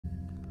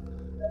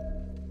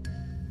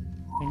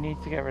We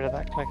need to get rid of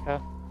that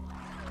clicker.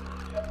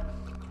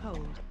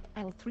 Hold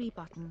L3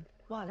 button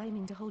while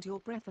aiming to hold your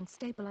breath and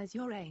stabilize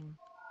your aim.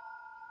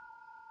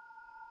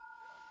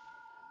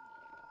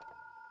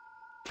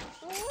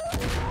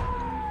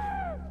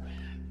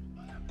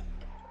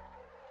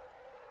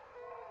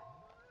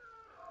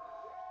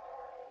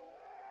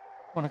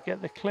 Want to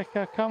get the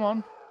clicker? Come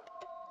on.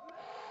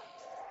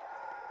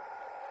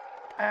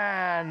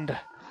 And...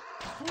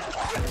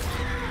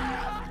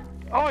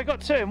 oh, I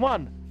got 2 in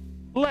 1.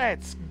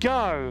 Let's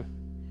go.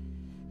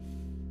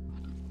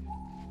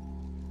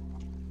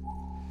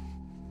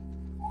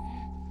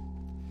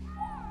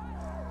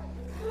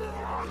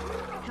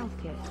 Health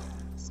kit.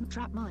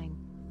 Trap mine.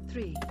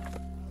 3.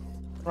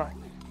 Right.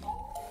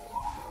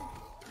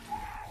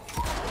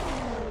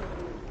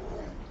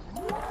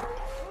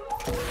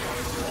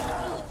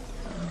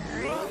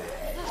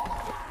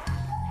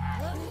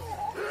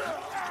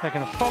 They're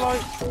going to follow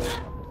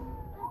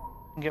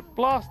and get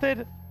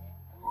blasted.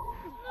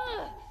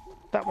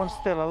 That one's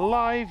still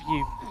alive,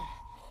 you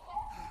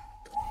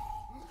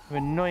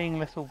annoying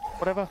little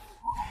whatever.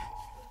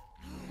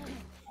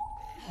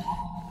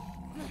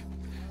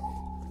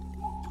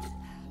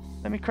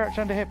 Let me crouch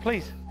under here,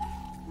 please.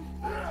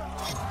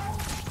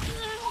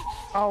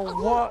 Oh,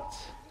 what?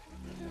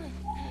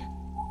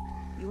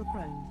 You were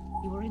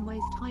prone. You were in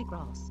waist-high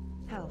grass.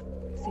 Health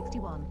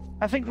 61.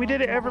 I think we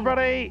did it,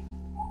 everybody.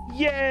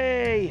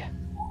 Yay! I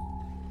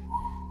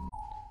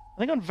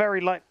think on very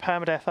light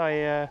permadeath,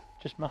 I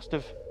just must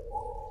have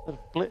sort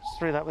of blitzed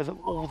through that with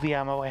all the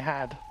ammo I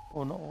had.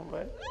 Or not all of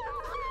it.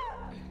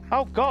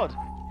 Oh, God!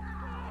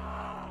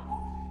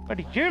 Where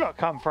did you lot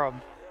come from?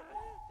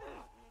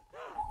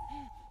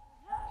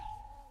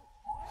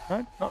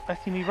 No, not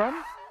letting me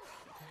run.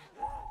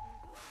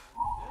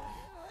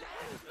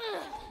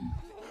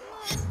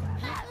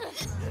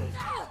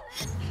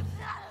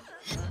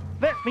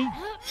 Let me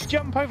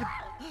jump over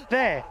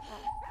there.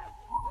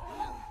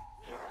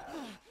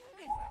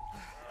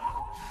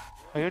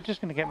 Oh, you're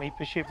just going to get me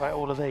pursued by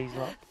all of these,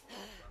 lot.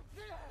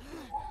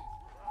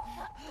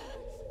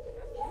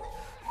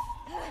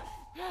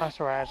 That's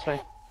alright,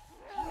 actually.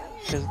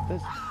 Because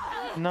there's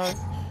no...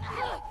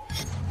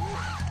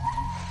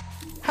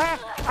 ha!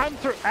 I'm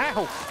through.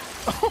 Ow!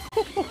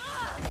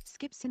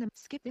 Skip cinema.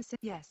 Skip this.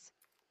 Yes.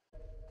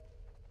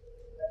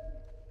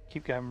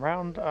 Keep going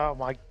round. Oh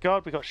my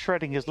god, we got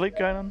Schrodinger's loop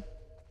going on.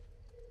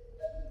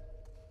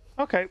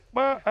 Okay,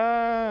 well,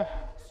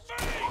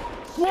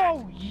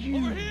 whoa, you...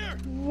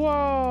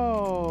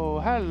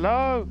 whoa,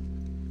 hello.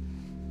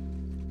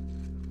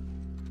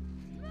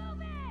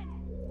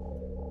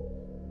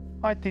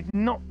 I did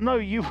not know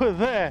you were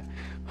there.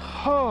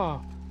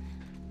 Oh,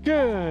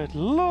 good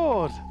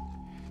lord.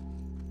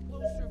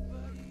 Closer,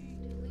 buddy.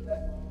 Leave him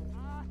alone.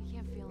 I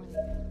can't feel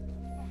anything.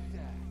 Fuck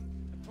that.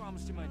 I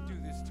promised you might do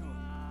this to him.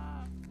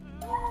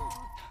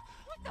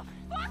 What the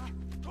fuck?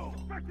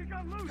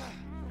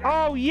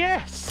 Oh,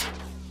 yes.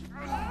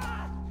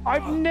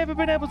 I've never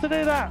been able to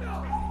do that.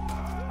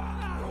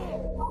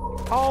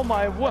 Oh,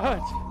 my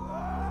word.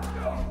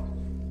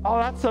 Oh,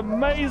 that's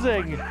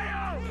amazing.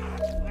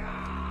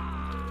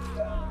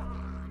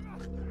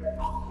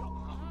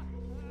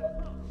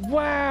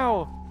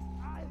 Wow.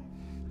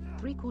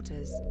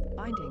 3/4.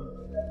 Binding.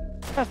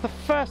 That's the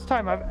first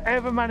time I've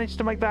ever managed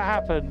to make that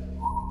happen.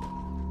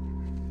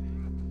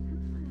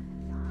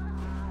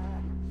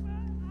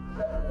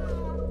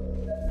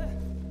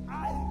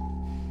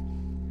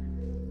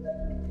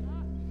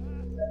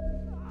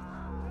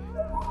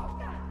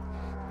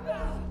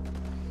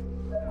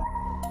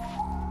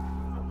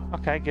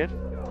 Okay, good.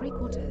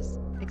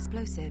 3/4.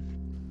 Explosive.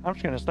 I'm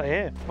just going to stay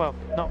here. Well,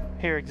 not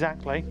here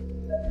exactly.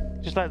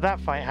 Just let that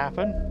fight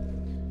happen.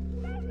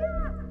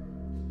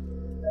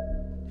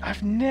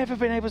 I've never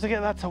been able to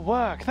get that to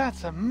work.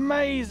 That's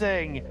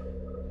amazing. I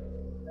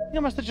think I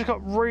must have just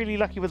got really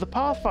lucky with the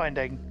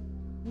pathfinding.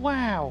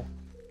 Wow.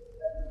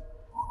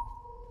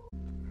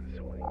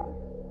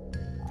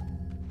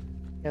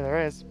 Yeah,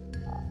 there is.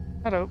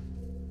 Hello.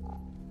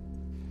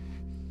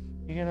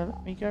 You gonna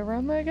let me go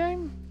around there,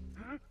 game?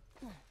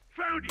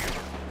 Found you!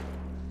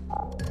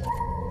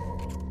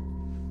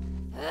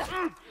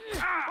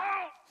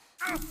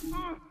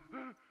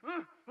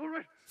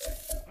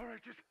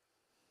 Alright, just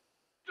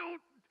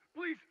don't,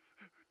 please,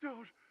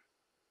 don't.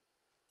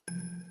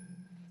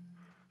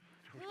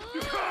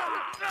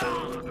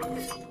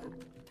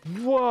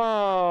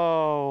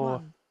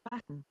 Whoa! 1.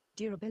 Baton.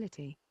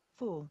 Durability.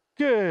 4.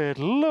 Good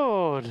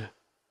lord!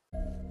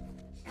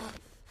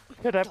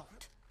 Good up.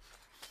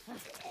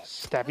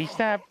 Stabby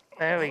stab.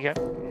 There we go.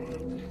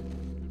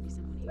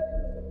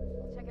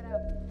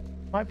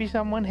 Might be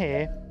someone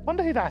here.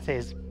 Wonder who that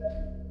is.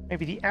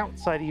 Maybe the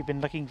outsider you've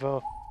been looking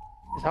for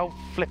this whole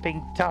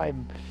flipping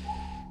time.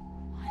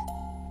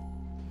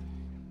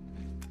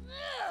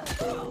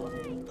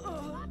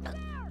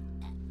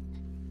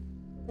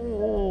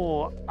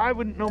 Oh, I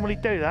wouldn't normally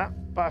do that,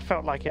 but I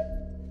felt like it.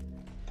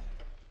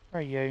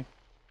 Where are you?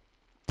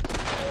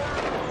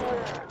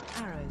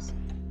 Arrows.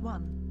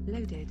 1.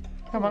 Loaded.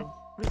 Come on.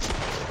 4.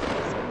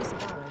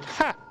 Explosive arrows.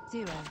 Ha!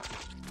 0.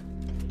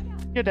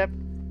 You're dead.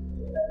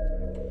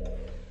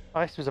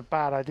 Oh, this was a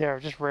bad idea. I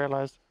just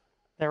realised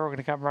they're all going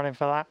to come running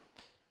for that.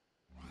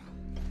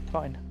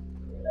 Fine.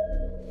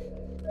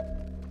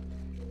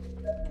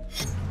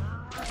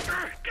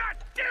 God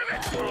damn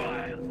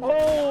it!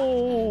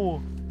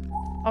 Oh!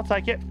 I'll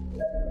take it.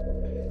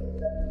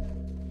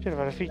 Should have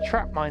had a few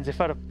trap mines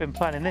if I'd have been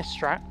planning this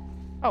strat.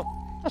 Oh,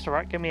 that's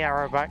alright. Give me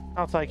arrow back.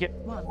 I'll take it.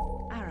 1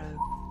 arrow.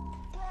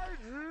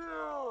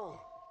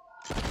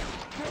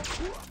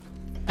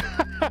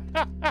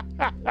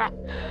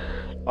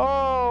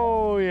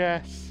 Oh,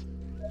 yes.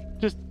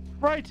 Just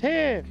right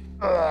here.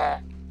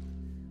 Ugh.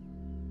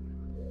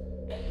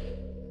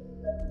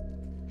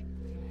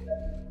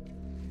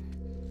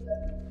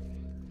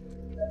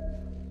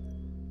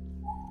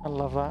 I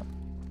love that.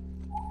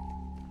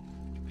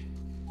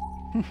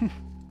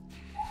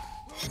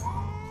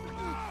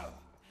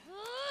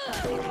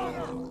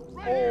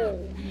 Oh,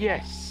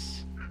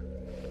 yes.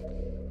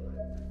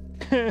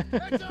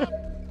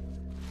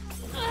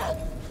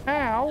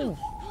 Ow.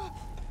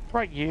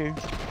 Right, you.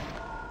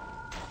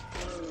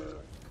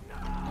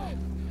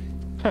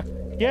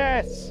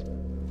 Yes.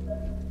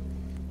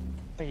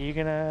 Are you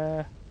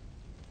gonna...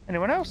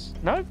 Anyone else?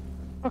 No?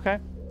 Okay.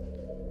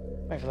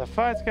 Wait for the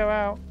fire to go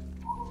out.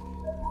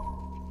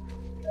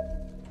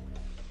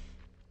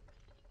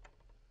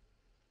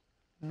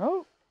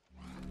 No?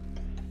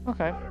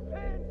 Okay.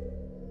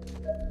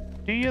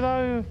 Do you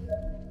though?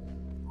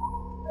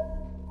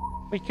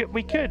 We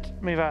could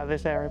move out of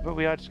this area, but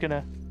we are just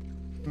gonna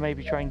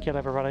maybe try and kill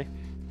everybody.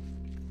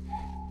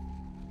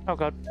 Oh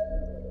god.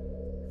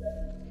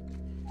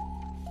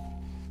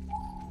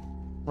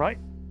 Right.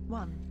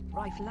 1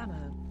 rifle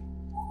ammo.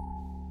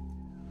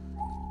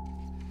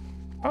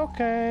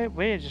 Okay,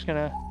 we're just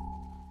gonna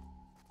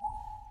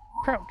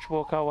crouch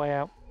walk our way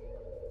out.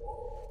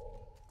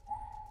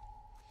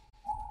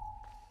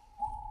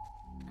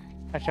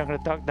 Actually, I'm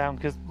gonna duck down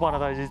because one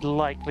of those is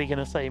likely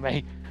gonna see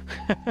me.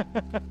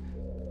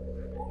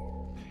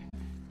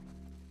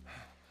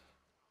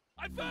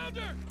 I found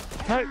her!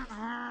 No.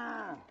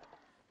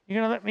 You're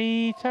gonna let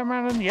me turn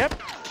around and... Yep.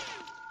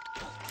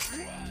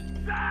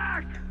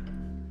 Zach!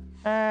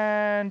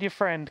 And your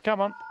friend,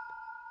 come on.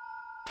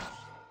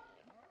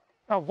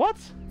 Oh, what?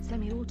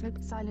 Semi-auto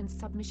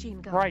silenced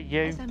submachine gun. Right,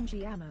 you.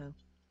 SMG ammo.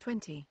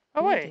 20.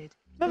 Oh, wait. Loaded.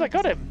 No, they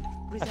got him,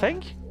 I Reserve.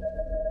 think.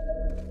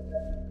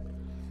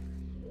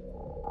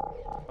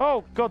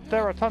 Oh, God,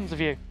 there are tons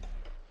of you.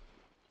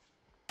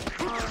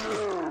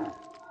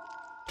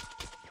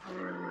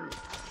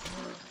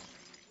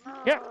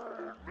 Yep.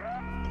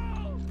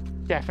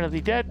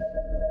 Definitely dead.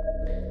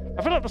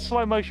 I feel like the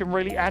slow motion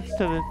really adds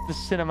to the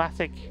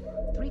cinematic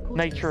 3/4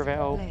 nature of it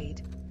all.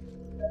 blade.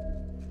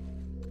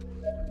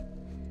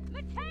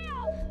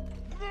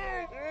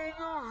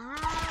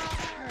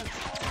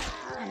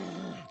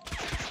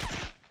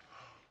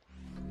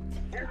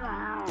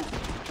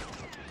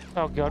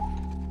 Oh, God.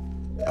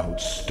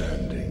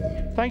 Outstanding.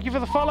 Thank you for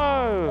the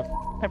follow.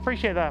 I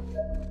appreciate that.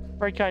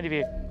 Very kind of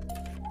you.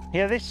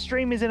 Yeah, this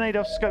stream is in aid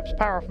of Scope's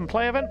Power Up and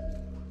Play event.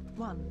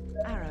 1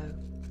 arrow.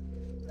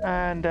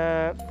 And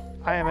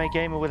I am a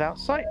gamer without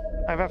sight.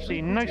 I have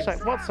absolutely no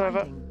sight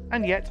whatsoever.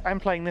 And yet, I'm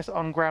playing this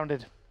on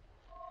grounded.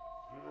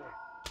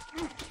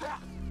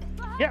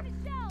 Yep.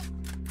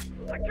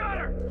 I got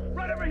her!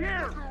 Right over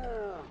here!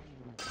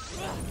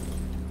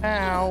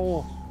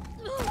 Ow.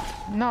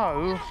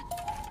 No.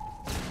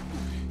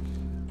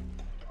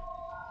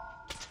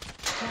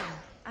 1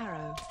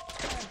 arrow.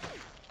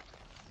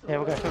 Yeah,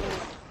 we'll go for it.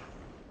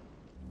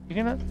 You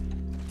gonna...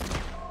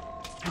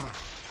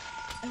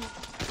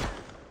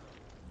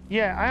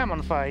 Yeah, I am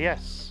on fire,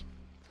 yes.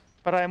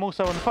 But I am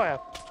also on fire.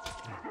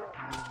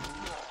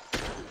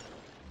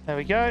 There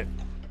we go.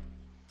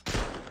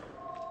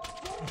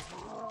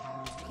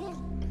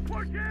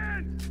 Push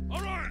in!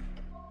 Alright!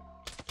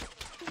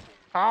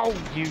 Ow,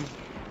 you...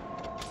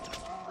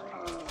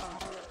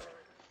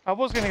 I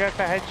was going to go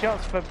for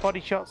headshots, but body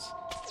shots.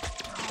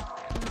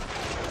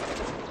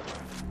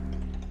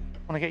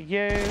 Want to get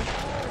you.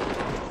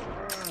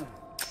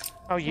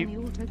 Oh, you.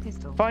 Semi-auto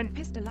pistol. Fine.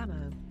 Pistol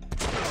ammo.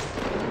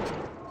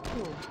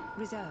 4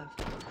 reserve.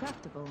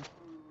 Craftable.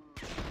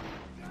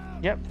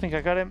 Yep, think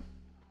I got him.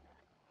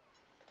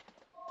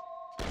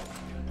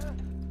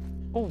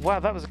 Oh, wow,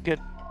 that was a good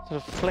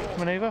sort of flick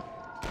maneuver.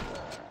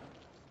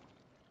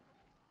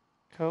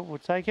 Cool, we'll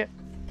take it.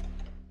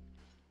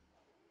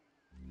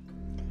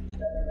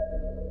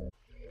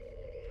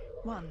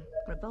 One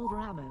revolver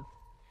ammo.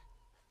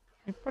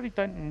 We probably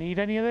don't need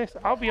any of this.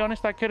 I'll be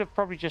honest, I could have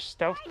probably just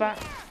stealthed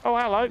that. Oh,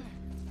 hello.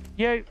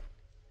 You.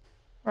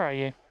 Where are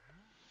you?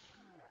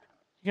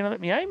 You gonna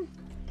let me aim?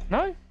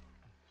 No?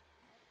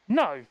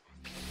 No.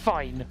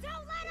 Fine.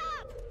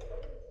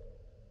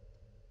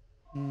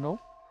 No.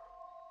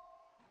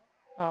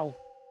 Oh.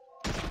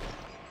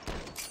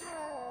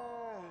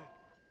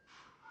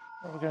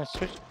 We're gonna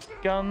switch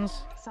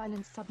guns.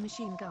 Silenced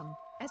submachine gun.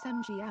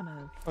 SMG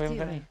ammo. Oh, we haven't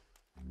got 0. any.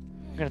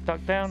 We're gonna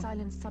duck down.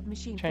 Silenced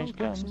submachine. Change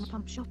bolt action guns.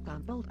 pump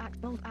shotgun. Bolt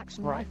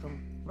action Right. rifle.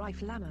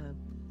 Rifle ammo.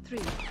 3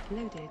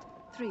 loaded.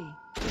 3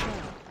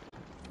 reserve.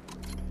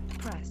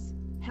 Press.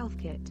 Health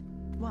kit.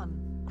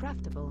 1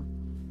 craftable.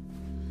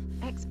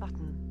 X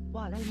button,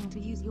 while aiming to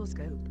use your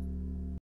scope.